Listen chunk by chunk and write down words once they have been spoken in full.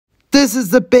This is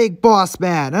the Big Boss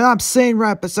Man, and I'm sitting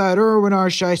right beside Irwin R.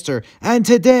 Schyster, and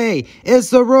today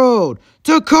is the road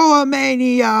to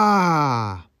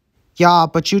KoleaMania! Yeah,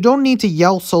 but you don't need to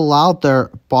yell so loud there,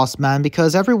 Boss Man,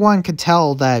 because everyone can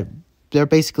tell that they're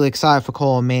basically excited for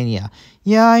KoleaMania.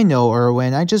 Yeah, I know,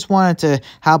 Irwin. I just wanted to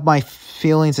have my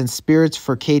feelings and spirits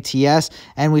for KTS,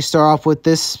 and we start off with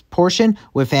this portion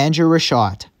with Andrew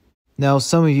Rashad. Now,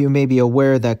 some of you may be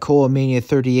aware that KoleaMania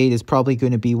 38 is probably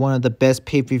going to be one of the best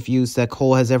pay-per-views that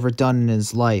Cole has ever done in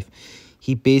his life.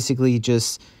 He basically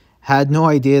just had no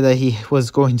idea that he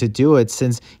was going to do it,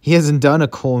 since he hasn't done a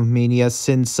KoleaMania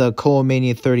since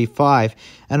KoleaMania 35.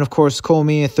 And of course,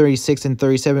 KoleaMania 36 and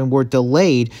 37 were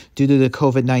delayed due to the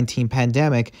COVID-19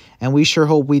 pandemic. And we sure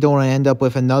hope we don't end up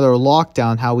with another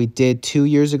lockdown how we did 2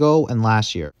 years ago and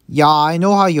last year. Yeah, I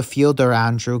know how you feel there,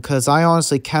 Andrew, because I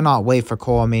honestly cannot wait for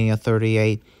KoleaMania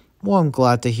 38. Well, I'm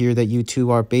glad to hear that you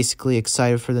two are basically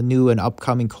excited for the new and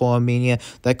upcoming KoleaMania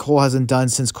that Cole hasn't done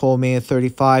since KoleaMania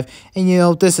 35. And you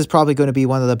know, this is probably going to be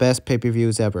one of the best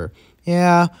pay-per-views ever.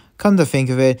 Yeah, come to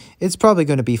think of it, it's probably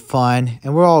going to be fun,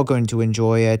 and we're all going to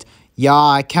enjoy it. Yeah,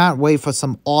 I can't wait for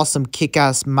some awesome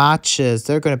kick-ass matches.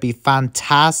 They're going to be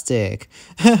fantastic.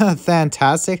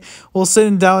 Fantastic. Well,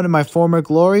 sitting down in my former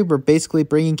glory, we're basically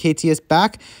bringing KTS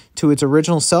back to its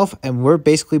original self, and we're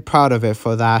basically proud of it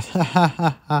for that.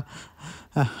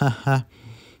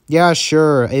 Yeah,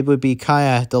 sure, it would be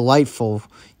kind of delightful.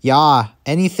 Yeah,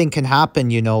 anything can happen,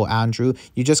 you know, Andrew.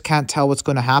 You just can't tell what's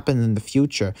going to happen in the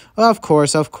future. Of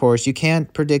course, you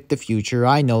can't predict the future.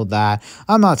 I know that.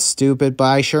 I'm not stupid, but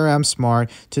I sure am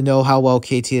smart to know how well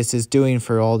KTS is doing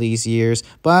for all these years.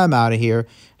 But I'm out of here.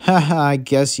 I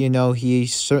guess, you know, he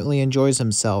certainly enjoys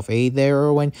himself. Eh there,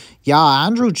 Irwin? Yeah,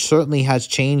 Andrew certainly has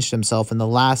changed himself in the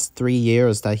last 3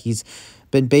 years that he's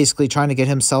been basically trying to get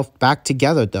himself back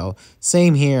together, though.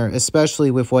 Same here,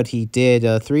 especially with what he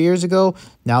did 3 years ago.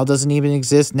 Now doesn't even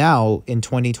exist now in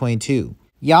 2022.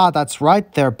 Yeah, that's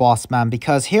right there, boss man,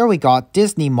 because here we got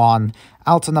Disneymon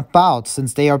out and about,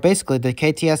 since they are basically the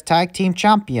KTS Tag Team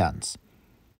Champions.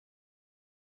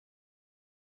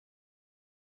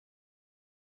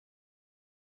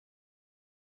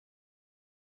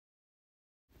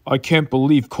 I can't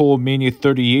believe KoleaMania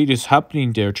 38 is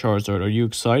happening there, Charizard. Are you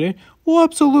excited? Well,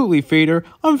 absolutely, Fader.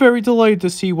 I'm very delighted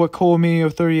to see what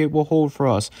KoleaMania 38 will hold for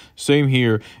us. Same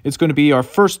here. It's going to be our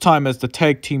first time as the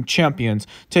Tag Team Champions,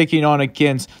 taking on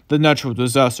against the Natural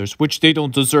Disasters, which they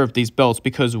don't deserve these belts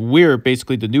because we're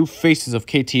basically the new faces of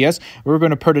KTS. We're going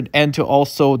to put an end to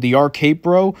also the Arcade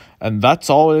Bro, and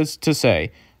that's all it is to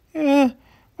say.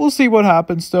 We'll see what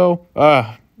happens, though.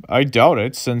 I doubt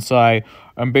it, since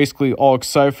I'm basically all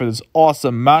excited for this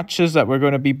awesome matches that we're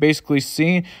going to be basically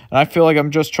seeing, and I feel like I'm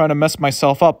just trying to mess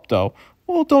myself up, though.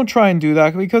 Well, don't try and do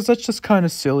that, because that's just kind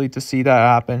of silly to see that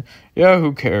happen. Yeah,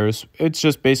 who cares? It's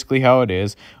just basically how it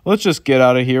is. Let's just get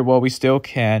out of here while we still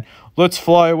can. Let's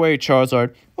fly away,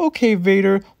 Charizard. Okay,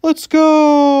 Vader, let's go!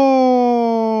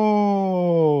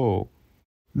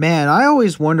 Man, I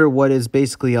always wonder what is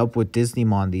basically up with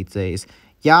Disneymon these days.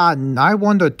 Yeah, I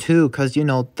wonder too, because, you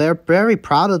know, they're very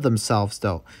proud of themselves,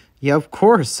 though. Yeah, of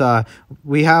course,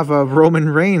 we have Roman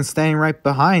Reigns standing right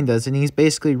behind us, and he's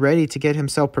basically ready to get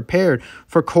himself prepared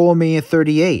for KoleaMania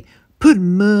 38. Put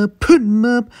him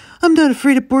up. I'm not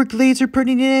afraid of Borg Laser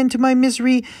putting an end to my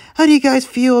misery. How do you guys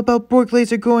feel about Borg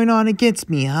Laser going on against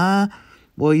me, huh?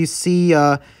 Well, you see,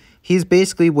 he's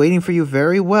basically waiting for you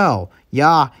very well.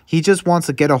 Yeah, he just wants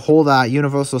to get a hold of that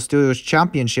Universal Studios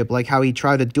Championship like how he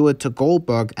tried to do it to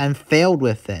Goldberg and failed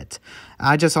with it.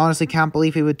 I just honestly can't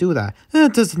believe he would do that.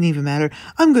 It doesn't even matter.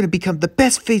 I'm going to become the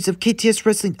best face of KTS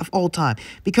Wrestling of all time.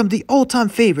 Become the all-time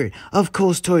favorite of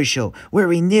Cole's Toy Show, where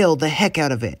we nail the heck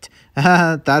out of it.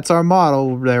 That's our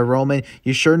motto there, Roman.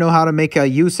 You sure know how to make a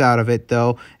use out of it,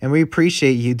 though. And we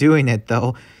appreciate you doing it,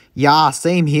 though. Yeah,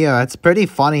 same here. It's pretty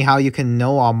funny how you can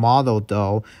know our motto,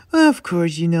 though. Well, of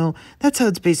course, you know, that's how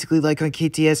it's basically like on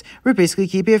KTS. We're basically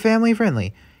keeping it family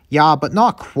friendly. Yeah, but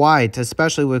not quite,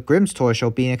 especially with Grimm's Toy Show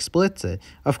being explicit.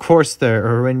 Of course there,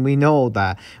 Irwin, we know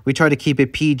that. We try to keep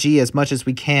it PG as much as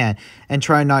we can, and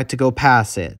try not to go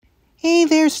past it. Hey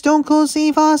there, Stone Cold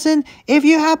Steve Austin. If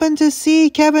you happen to see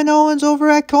Kevin Owens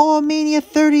over at KoleaMania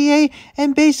 38,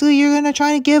 and basically you're going to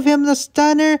try to give him the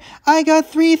stunner, I got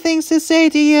 3 things to say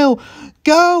to you.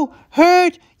 Go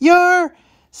hurt yourself!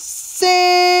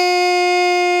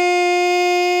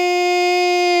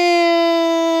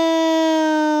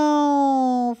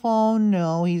 Oh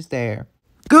no, he's there.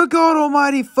 Good God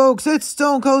almighty, folks, it's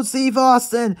Stone Cold Steve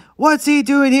Austin. What's he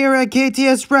doing here at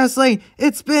KTS Wrestling?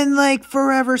 It's been like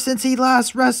forever since he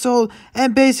last wrestled,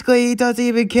 and basically he doesn't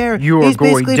even care. He's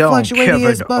basically fluctuating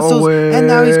his muscles, and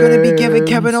now he's going to be giving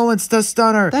Kevin Owens the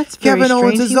stunner. That's very Kevin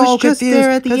Owens strange. is He all was just confused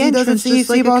there at the because he doesn't entrance see just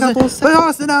like Steve a Austin, couple but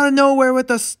Austin out of nowhere with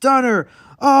the stunner.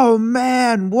 Oh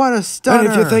man, what a stunner. And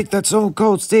if you think that Stone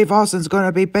Cold Steve Austin's going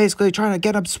to be basically trying to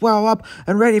get him swell up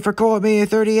and ready for KoleaMania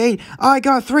 38, I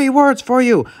got 3 words for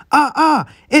you.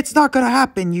 It's not going to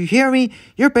happen, you hear me?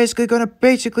 You're basically going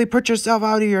to put yourself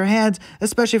out of your hands,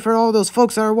 especially for all those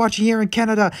folks that are watching here in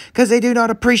Canada, because they do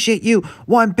not appreciate you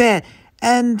one bit.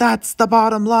 And that's the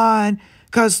bottom line,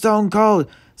 because Stone Cold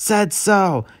said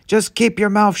so. Just keep your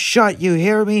mouth shut, you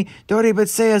hear me? Don't even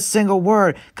say a single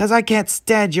word, because I can't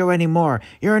stand you anymore.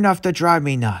 You're enough to drive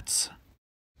me nuts.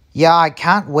 Yeah, I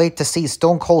can't wait to see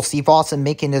Stone Cold Steve Austin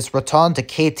making his return to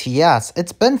KTS.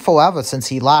 It's been forever since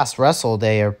he last wrestled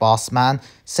there, boss man.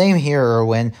 Same here,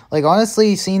 Irwin. Like,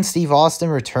 honestly, seeing Steve Austin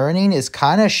returning is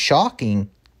kind of shocking.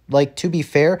 Like, to be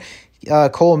fair,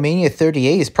 KoleaMania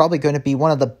 38 is probably going to be one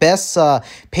of the best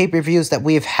pay-per-views that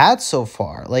we've had so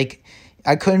far. Like,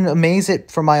 I couldn't amaze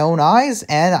it from my own eyes,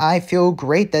 and I feel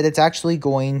great that it's actually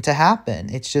going to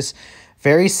happen. It's just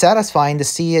very satisfying to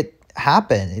see it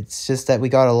happen. It's just that we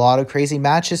got a lot of crazy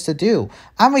matches to do.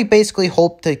 And we basically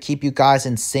hope to keep you guys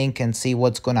in sync and see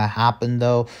what's going to happen,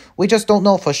 though. We just don't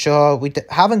know for sure. We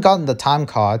haven't gotten the time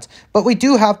cards, but we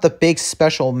do have the big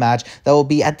special match that will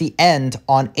be at the end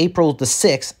on April the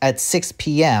 6th at 6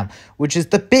 p.m., which is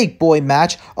the big boy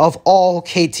match of all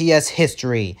KTS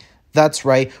history. That's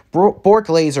right, Bork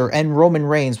Laser and Roman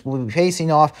Reigns will be facing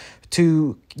off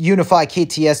to unify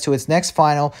KTS to its next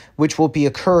final, which will be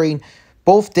occurring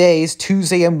both days,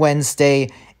 Tuesday and Wednesday,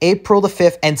 April the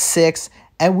 5th and 6th,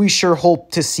 and we sure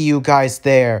hope to see you guys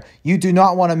there. You do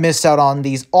not want to miss out on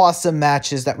these awesome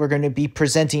matches that we're going to be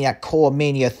presenting at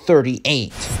KoleaMania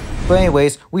 38. But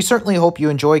anyways, we certainly hope you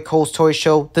enjoyed Cole's Toy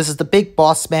Show. This is the Big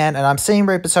Boss Man, and I'm sitting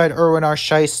right beside Irwin, our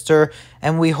Schyster,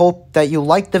 and we hope that you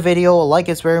liked the video. A like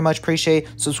is very much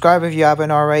appreciated. Subscribe if you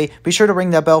haven't already. Be sure to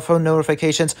ring that bell for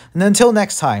notifications, and until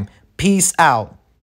next time, peace out.